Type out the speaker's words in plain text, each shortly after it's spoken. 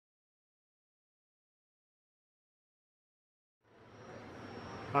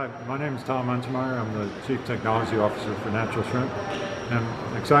Hi, my name is Tom Untermeyer. I'm the Chief Technology Officer for NaturalShrimp. And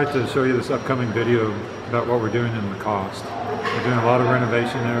I'm excited to show you this upcoming video about what we're doing in the Coste. We're doing a lot of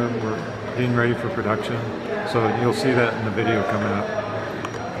renovation there. We're getting ready for production. So you'll see that in the video coming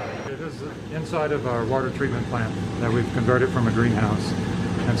up. It is inside of our water treatment plant that we've converted from a greenhouse.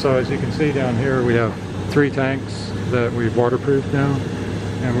 And so as you can see down here, we have 3 tanks that we've waterproofed now.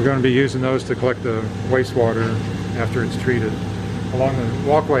 And we're going to be using those to collect the wastewater after it's treated. Along the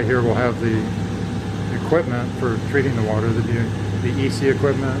walkway here we'll have the equipment for treating the water, the EC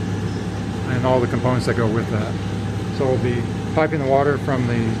equipment and all the components that go with that. So we'll be piping the water from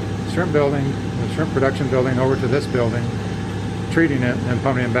the shrimp building, the shrimp production building, over to this building, treating it and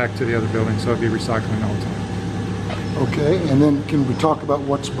pumping it back to the other building, so it'll be recycling all the time. Okay, and then can we talk about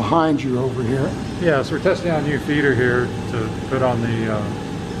what's behind you over here? Yeah, so we're testing out a new feeder here to put on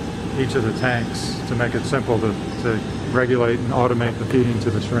each of the tanks to make it simple to regulate and automate the feeding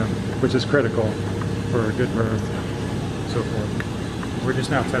to the shrimp, which is critical for a good birth and so forth. We're just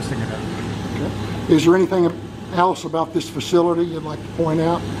now testing it out. Okay. Is there anything else about this facility you'd like to point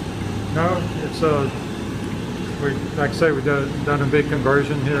out? No, it's like I say, we've done a big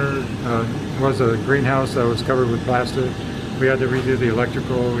conversion here. It was a greenhouse that was covered with plastic. We had to redo the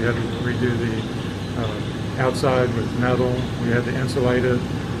electrical, we had to redo the outside with metal, we had to insulate it.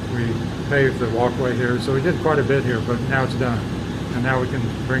 We paved the walkway here, so we did quite a bit here, but now it's done. And now we can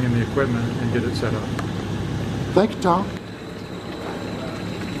bring in the equipment and get it set up. Thank you, Tom.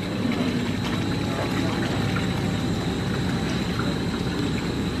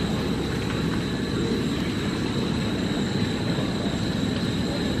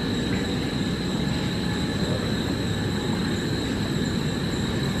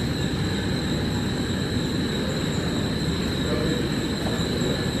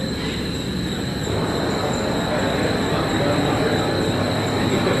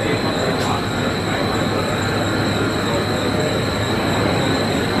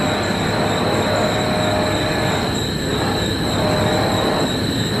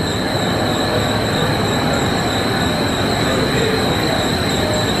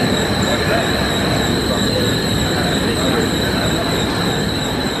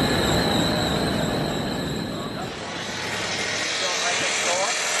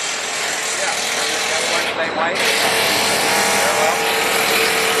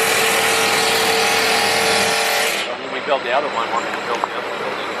 We built the other one, we're going to build the other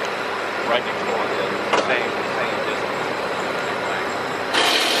building right next door. The same distance.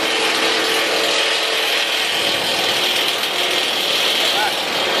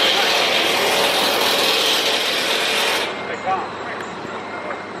 Hey Tom, come here.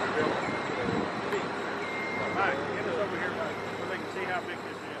 Mike, get us over here so they can see how big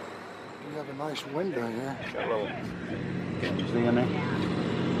this is. You have a nice window here. Got a little, you see in there?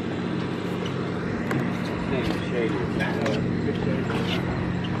 Shady. Good shade.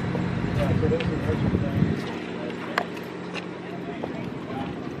 Yeah, so this is the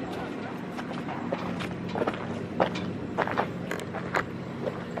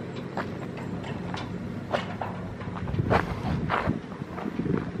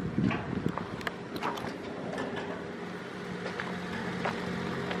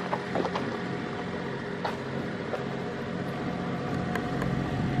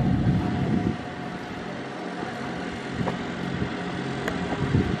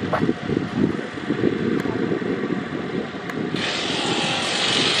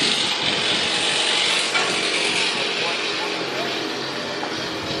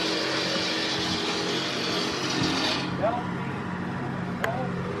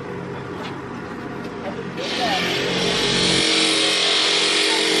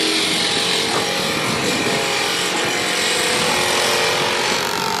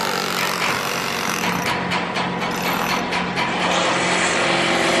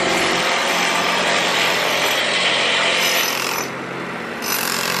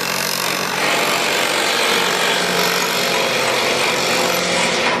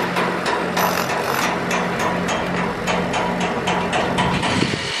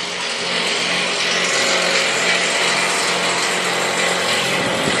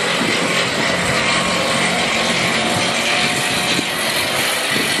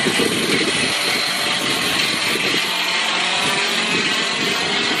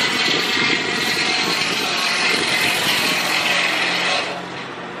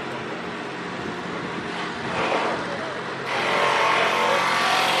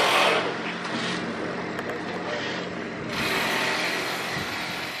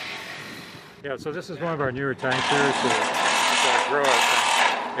Yeah, so this is one of our newer tanks here. It's a grow-out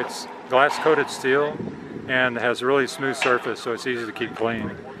tank. It's glass-coated steel, and has a really smooth surface, so it's easy to keep clean.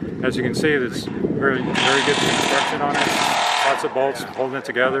 As you can see, there's very good construction on it. Lots of bolts holding it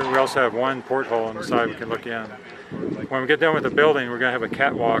together. We also have one porthole on the side we can look in. When we get done with the building, we're going to have a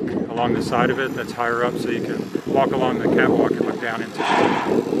catwalk along the side of it that's higher up, so you can walk along the catwalk and look down into it.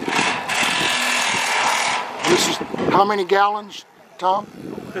 This is how many gallons, Tom?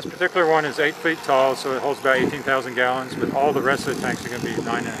 This particular one is 8 feet tall, so it holds about 18,000 gallons, but all the rest of the tanks are going to be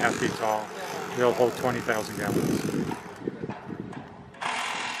 9.5 feet tall. They'll hold 20,000 gallons.